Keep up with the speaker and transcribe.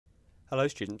Hello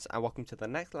students, and welcome to the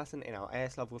next lesson in our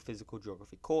AS level physical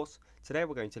geography course. Today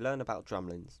we're going to learn about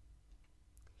drumlins.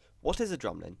 What is a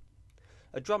drumlin?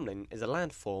 A drumlin is a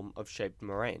landform of shaped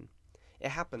moraine. It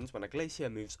happens when a glacier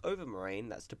moves over moraine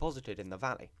that's deposited in the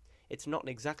valley. It's not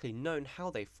exactly known how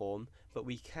they form, but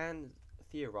we can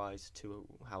theorize to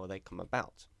how they come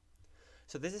about.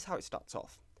 So this is how it starts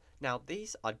off. Now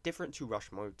these are different to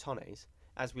roches moutonnées.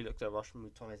 As we looked at roches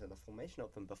moutonnées and the formation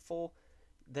of them before,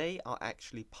 they are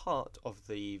actually part of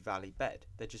the valley bed.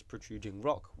 They're just protruding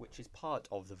rock, which is part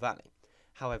of the valley.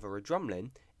 However, a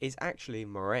drumlin is actually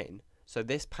moraine, so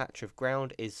this patch of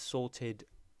ground is sorted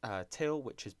till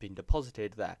which has been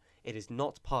deposited there. It is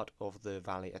not part of the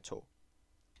valley at all.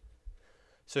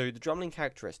 So the Drumlin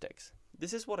characteristics.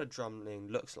 This is what a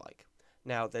drumlin looks like.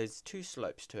 Now there's two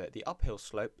slopes to it. The uphill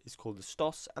slope is called the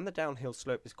stoss and the downhill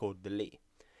slope is called the lee.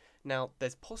 Now,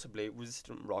 there's possibly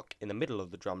resistant rock in the middle of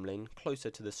the drumlin,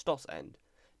 closer to the stoss end.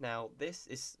 Now, this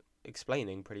is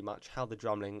explaining pretty much how the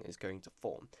drumlin is going to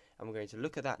form, and we're going to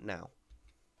look at that now.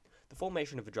 The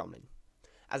formation of a drumlin.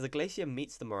 As the glacier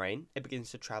meets the moraine, it begins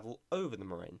to travel over the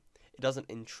moraine. It doesn't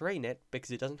entrain it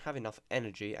because it doesn't have enough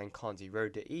energy and can't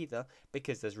erode it either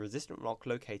because there's resistant rock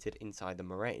located inside the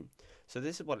moraine. So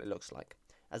this is what it looks like.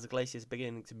 As the glacier is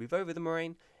beginning to move over the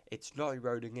moraine, it's not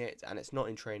eroding it and it's not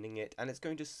entraining it, and it's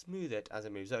going to smooth it as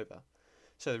it moves over.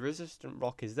 So the resistant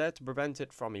rock is there to prevent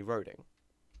it from eroding.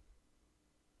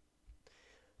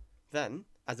 Then,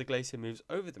 as the glacier moves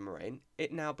over the moraine,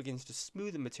 it now begins to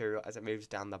smooth the material as it moves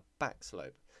down the back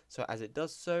slope. So as it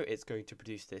does so, it's going to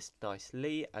produce this nice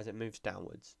lee as it moves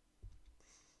downwards.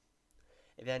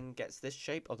 It then gets this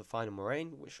shape of the final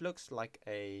moraine, which looks like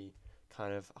a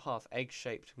kind of half egg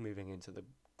shaped moving into the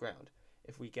ground.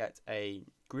 If we get a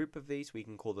group of these, we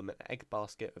can call them an egg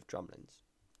basket of drumlins.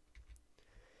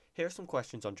 Here are some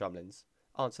questions on drumlins.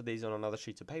 Answer these on another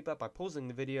sheet of paper by pausing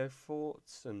the video for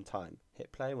some time.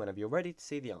 Hit play whenever you're ready to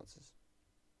see the answers.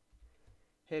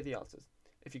 Here are the answers.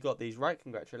 If you got these right,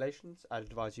 congratulations. I'd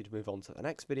advise you to move on to the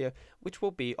next video, which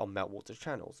will be on meltwater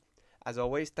channels. As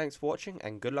always, thanks for watching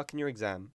and good luck in your exam.